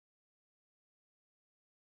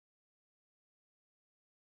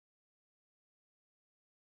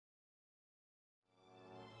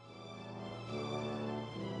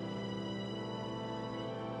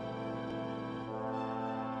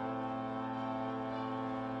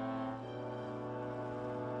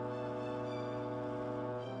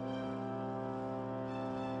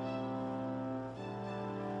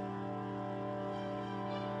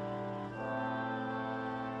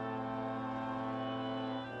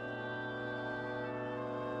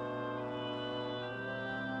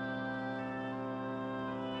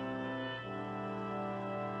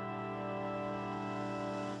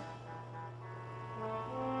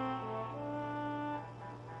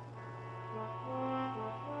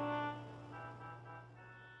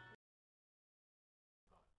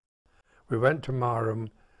We went to Marham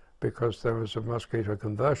because there was a Mosquito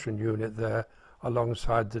conversion unit there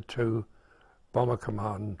alongside the two Bomber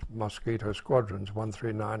Command Mosquito squadrons,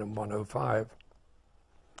 139 and 105.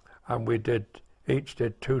 And we each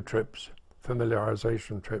did 2 trips,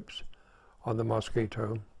 familiarization trips, on the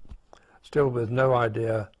Mosquito, still with no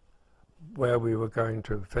idea where we were going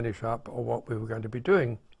to finish up or what we were going to be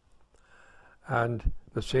doing. And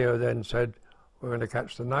the CO then said, we're going to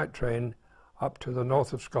catch the night train up to the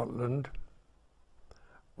north of Scotland,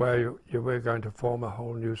 where we're going to form a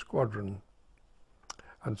whole new squadron.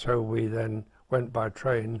 And so we then went by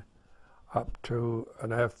train up to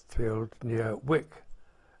an airfield near Wick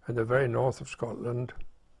in the very north of Scotland,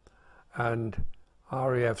 and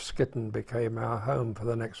RAF Skitton became our home for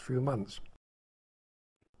the next few months.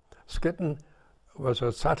 Skitton was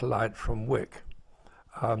a satellite from Wick,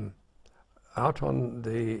 out on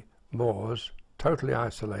the moors, totally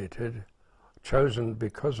isolated, chosen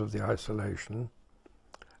because of the isolation,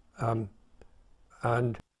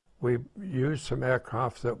 and we used some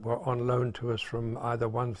aircraft that were on loan to us from either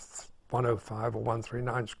 105 or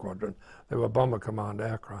 139 Squadron. They were Bomber Command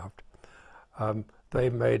aircraft. They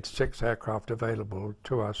made 6 aircraft available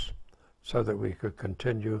to us so that we could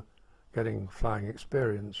continue getting flying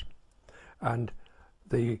experience. And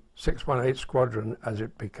the 618 Squadron, as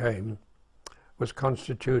it became, was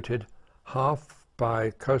constituted half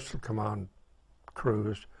by Coastal Command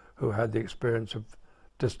crews who had the experience of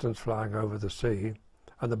distance flying over the sea,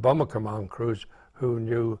 and the Bomber Command crews who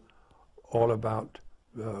knew all about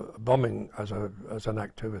bombing as an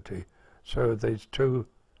activity. So these two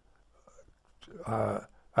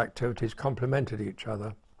activities complemented each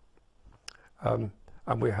other. And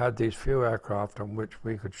we had these few aircraft on which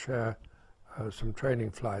we could share some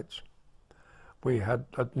training flights. We had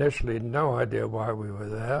initially no idea why we were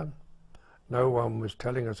there. No one was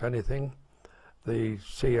telling us anything. The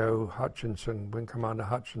CO Hutchinson, Wing Commander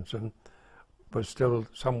Hutchinson, was still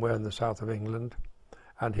somewhere in the south of England,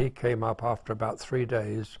 and he came up after about 3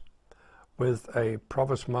 days with a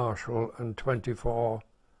Provost Marshal and 24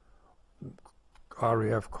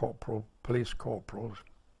 RAF police corporals.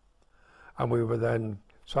 And we were then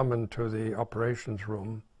summoned to the operations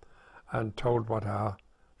room and told what our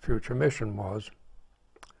future mission was.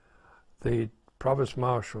 The Provost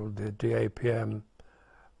Marshal, the DAPM,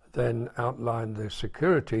 then outlined the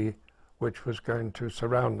security which was going to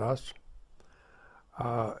surround us.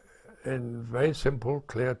 In very simple,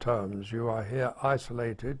 clear terms, you are here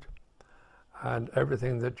isolated and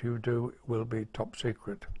everything that you do will be top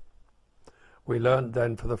secret. We learned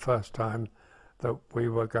then for the first time that we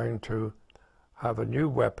were going to have a new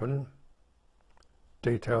weapon,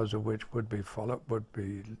 details of which would be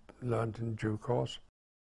learned in due course.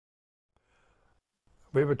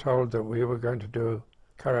 We were told that we were going to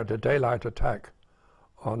carry out a daylight attack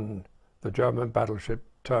on the German battleship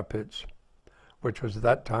Tirpitz, which was at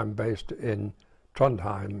that time based in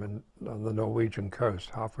Trondheim and on the Norwegian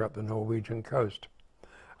coast, halfway up the Norwegian coast,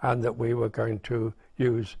 and that we were going to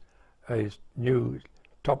use a new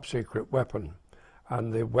top secret weapon.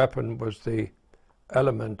 And the weapon was the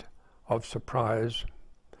element of surprise.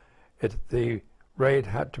 The raid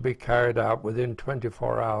had to be carried out within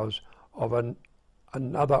 24 hours of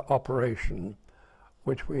another operation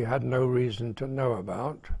which we had no reason to know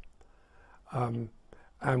about, and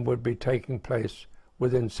would be taking place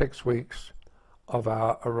within 6 weeks of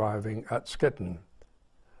our arriving at Skitton.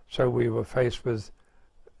 So we were faced with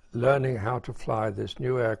learning how to fly this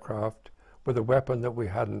new aircraft with a weapon that we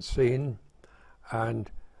hadn't seen, and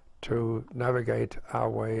to navigate our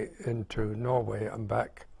way into Norway and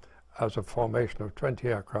back as a formation of 20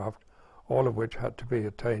 aircraft, all of which had to be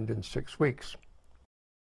attained in 6 weeks.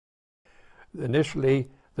 Initially,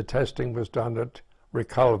 the testing was done at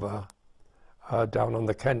Reculver, down on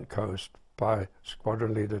the Kent coast by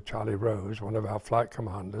Squadron Leader Charlie Rose, one of our flight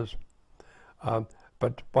commanders.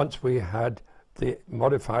 But once we had the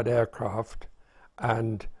modified aircraft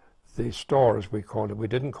and the store, as we called it, we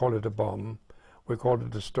didn't call it a bomb, we called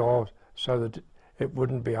it a store so that it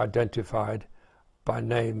wouldn't be identified by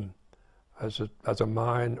name as a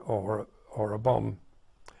mine or a bomb.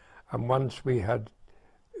 And once we had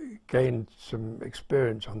gained some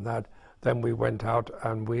experience on that, then we went out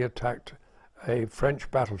and we attacked a French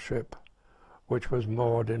battleship which was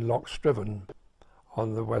moored in Loch Striven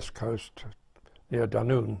on the west coast near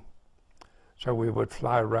Dunoon. So we would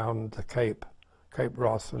fly around the Cape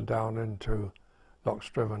Wrath, and down into Loch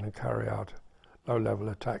Striven and carry out low-level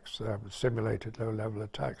attacks there, simulated low-level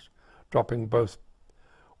attacks, dropping both.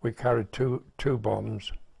 We carried two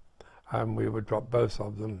bombs, and we would drop both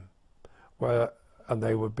of them, and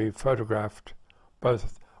they would be photographed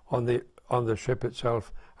both on on the ship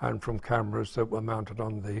itself and from cameras that were mounted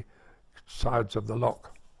on the sides of the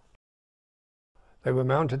lock. They were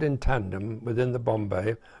mounted in tandem within the bomb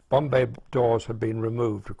bay. Bomb bay doors had been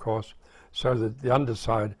removed, of course, so that the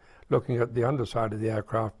underside, looking at the underside of the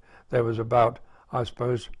aircraft, there was about, I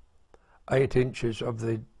suppose, 8 inches of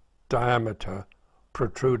the diameter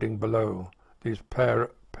protruding below these pair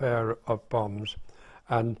of bombs,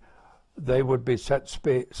 and they would be set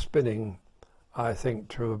spinning, I think,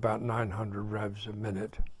 to about 900 revs a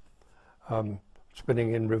minute,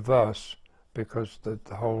 spinning in reverse, because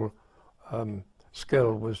the whole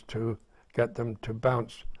skill was to get them to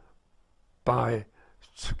bounce by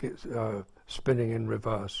spinning in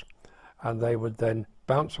reverse, and they would then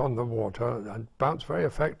bounce on the water and bounce very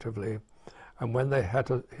effectively, and when they had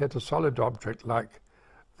to hit a solid object like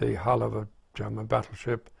the hull of a German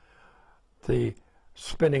battleship, the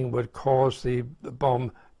spinning would cause the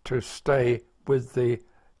bomb to stay with the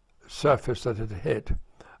surface that it hit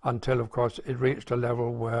until, of course, it reached a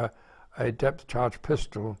level where a depth charge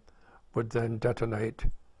pistol would then detonate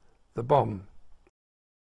the bomb.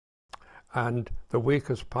 And the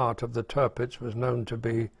weakest part of the turpits was known to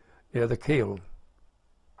be near the keel.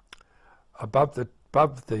 Above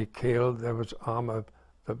the keel there was armour,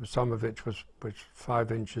 some of it was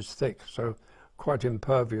 5 inches thick, so quite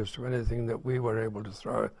impervious to anything that we were able to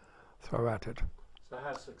throw at it. So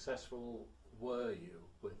how successful were you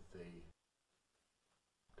with the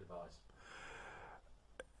device?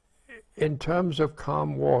 In terms of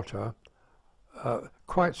calm water,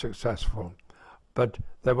 quite successful, but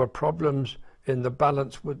there were problems in the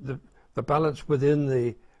balance with the balance within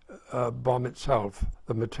the bomb itself.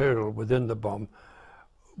 The material within the bomb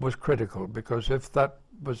was critical, because if that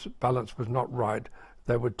balance was not right,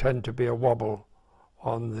 there would tend to be a wobble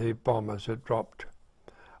on the bomb as it dropped.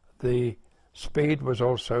 The speed was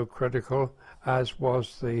also critical, as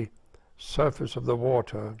was the surface of the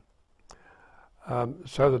water,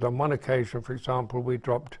 so that on one occasion, for example, we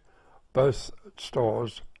dropped both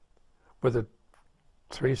stores with a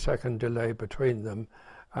 3-second delay between them,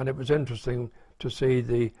 and it was interesting to see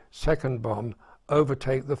the second bomb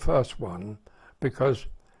overtake the first one, because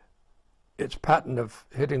its pattern of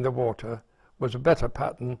hitting the water was a better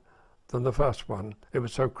pattern than the first one. It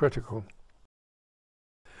was so critical.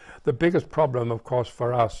 The biggest problem, of course,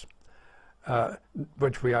 for us,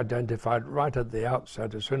 which we identified right at the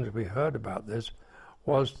outset as soon as we heard about this,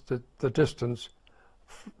 was the distance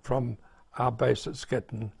from our base at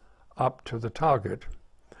Skitten up to the target.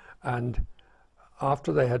 And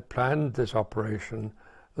after they had planned this operation,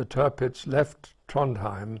 the Tirpitz left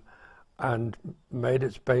Trondheim and made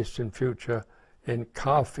its base in future in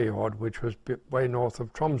Karfjord, which was way north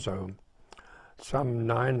of Tromsø, some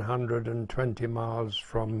 920 miles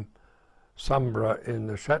from Sombra in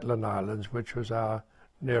the Shetland Islands, which was our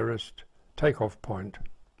nearest takeoff point.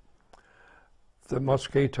 The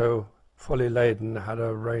Mosquito, fully laden, had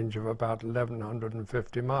a range of about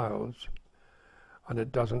 1,150 miles, and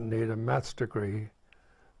it doesn't need a maths degree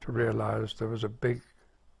to realize there was a big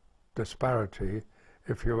disparity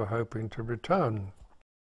if you were hoping to return.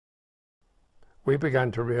 We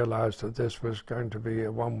began to realize that this was going to be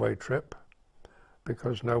a one-way trip,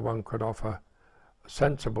 because no one could offer a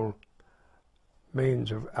sensible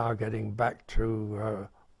means of our getting back to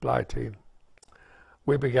Blighty.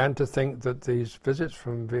 We began to think that these visits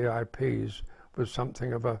from VIPs was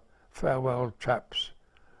something of a farewell chaps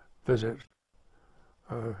visit.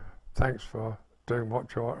 Thanks for doing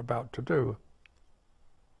what you're about to do.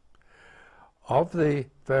 Of the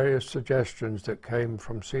various suggestions that came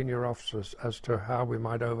from senior officers as to how we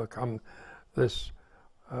might overcome this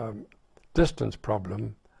distance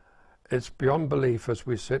problem, it's beyond belief, as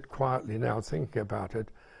we sit quietly now thinking about it,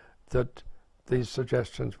 that these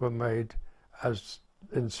suggestions were made as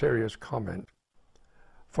in serious comment.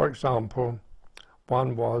 For example,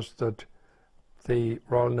 one was that the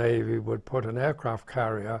Royal Navy would put an aircraft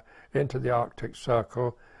carrier into the Arctic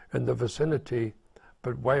Circle in the vicinity,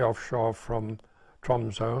 but way offshore from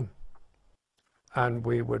Tromsø, and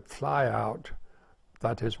we would fly out,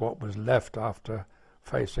 that is what was left after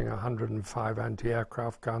facing 105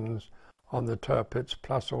 anti-aircraft guns on the Tirpitz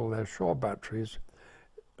plus all their shore batteries,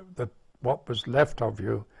 that what was left of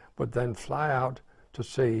you would then fly out to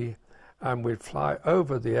sea, and we'd fly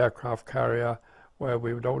over the aircraft carrier, where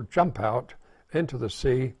we would all jump out into the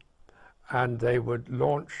sea, and they would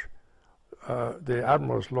launch the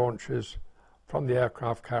Admiral's launches from the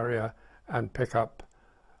aircraft carrier and pick up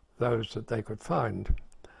those that they could find.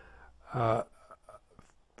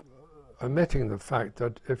 Omitting the fact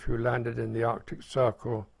that if you landed in the Arctic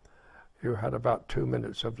Circle, you had about 2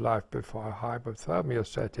 minutes of life before hypothermia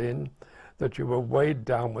set in. that you were weighed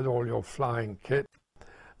down with all your flying kit.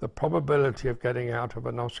 The probability of getting out of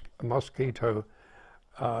a Mosquito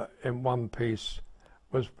in one piece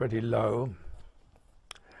was pretty low.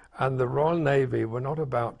 And the Royal Navy were not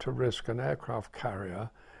about to risk an aircraft carrier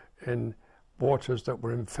in waters that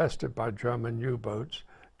were infested by German U-boats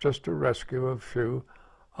just to rescue a few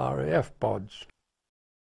RAF bods.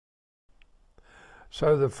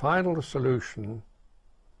 So the final solution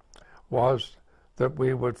was that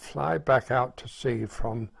we would fly back out to sea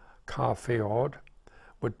from Carfjord,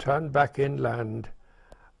 would turn back inland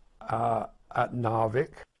at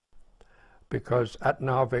Narvik, because at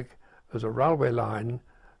Narvik there's a railway line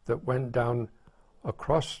that went down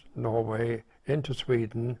across Norway into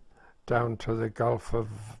Sweden down to the Gulf of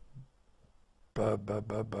I've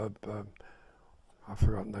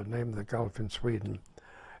forgotten the name of the Gulf in Sweden.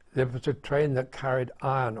 There was a train that carried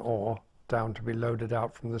iron ore down to be loaded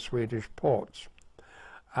out from the Swedish ports,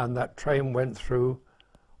 and that train went through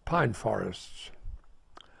pine forests.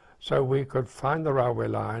 So we could find the railway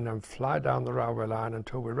line and fly down the railway line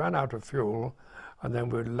until we ran out of fuel, and then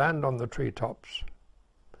we'd land on the treetops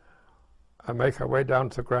and make our way down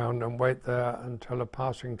to the ground and wait there until a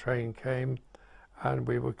passing train came, and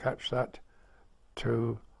we would catch that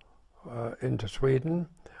to into Sweden.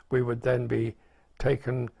 We would then be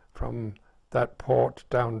taken from that port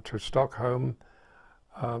down to Stockholm,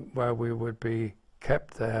 where we would be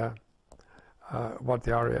kept there, what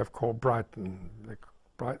the RAF called Brighton.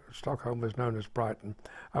 Stockholm was known as Brighton,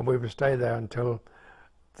 and we would stay there until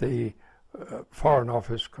the Foreign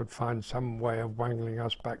Office could find some way of wangling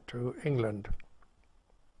us back to England.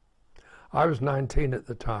 I was 19 at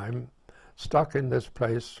the time, stuck in this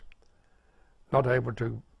place, not able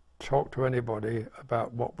to talk to anybody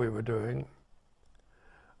about what we were doing,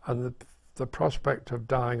 and the prospect of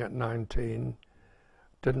dying at 19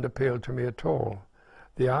 didn't appeal to me at all.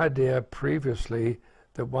 The idea previously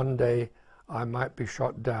that one day I might be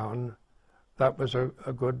shot down, that was a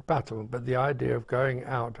good battle, but the idea of going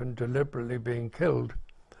out and deliberately being killed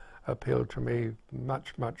appealed to me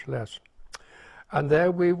much, much less. And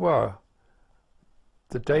there we were.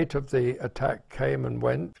 The date of the attack came and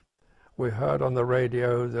went. We heard on the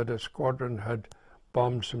radio that a squadron had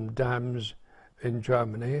bombed some dams in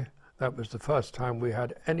Germany. That was the first time we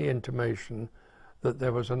had any intimation that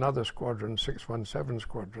there was another squadron, 617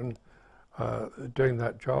 Squadron, doing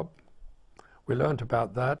that job. We learnt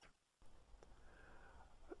about that.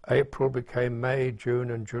 April became May, June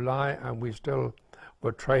and July, and we still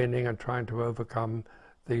were training and trying to overcome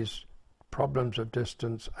these problems of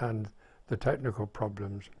distance and the technical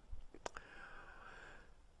problems.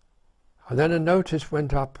 And then a notice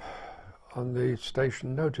went up on the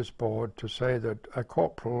station notice board to say that a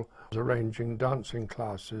corporal was arranging dancing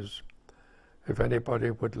classes if anybody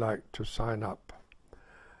would like to sign up.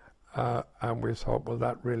 And we thought, well,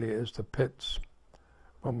 that really is the pits.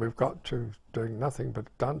 When we've got to doing nothing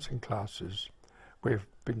but dancing classes. We've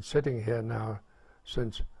been sitting here now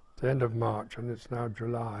since the end of March, and it's now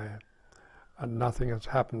July, and nothing has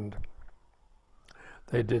happened.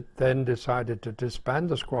 They then decided to disband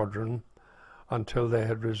the squadron until they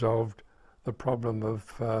had resolved the problem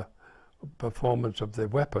of performance of the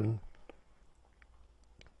weapon.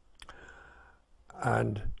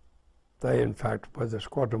 And they, in fact, where the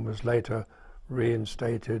squadron was later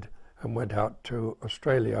reinstated and went out to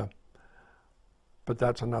Australia. But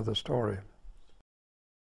that's another story.